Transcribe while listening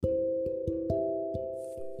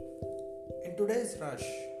In today's rush,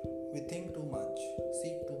 we think too much,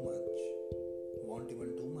 seek too much, want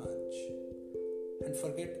even too much, and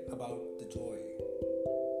forget about the joy.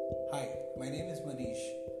 Hi, my name is Manish,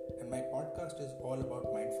 and my podcast is all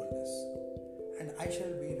about mindfulness. And I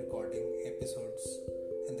shall be recording episodes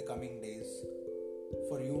in the coming days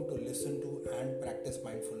for you to listen to and practice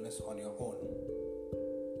mindfulness on your own.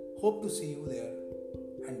 Hope to see you there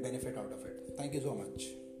and benefit out of it. Thank you so much.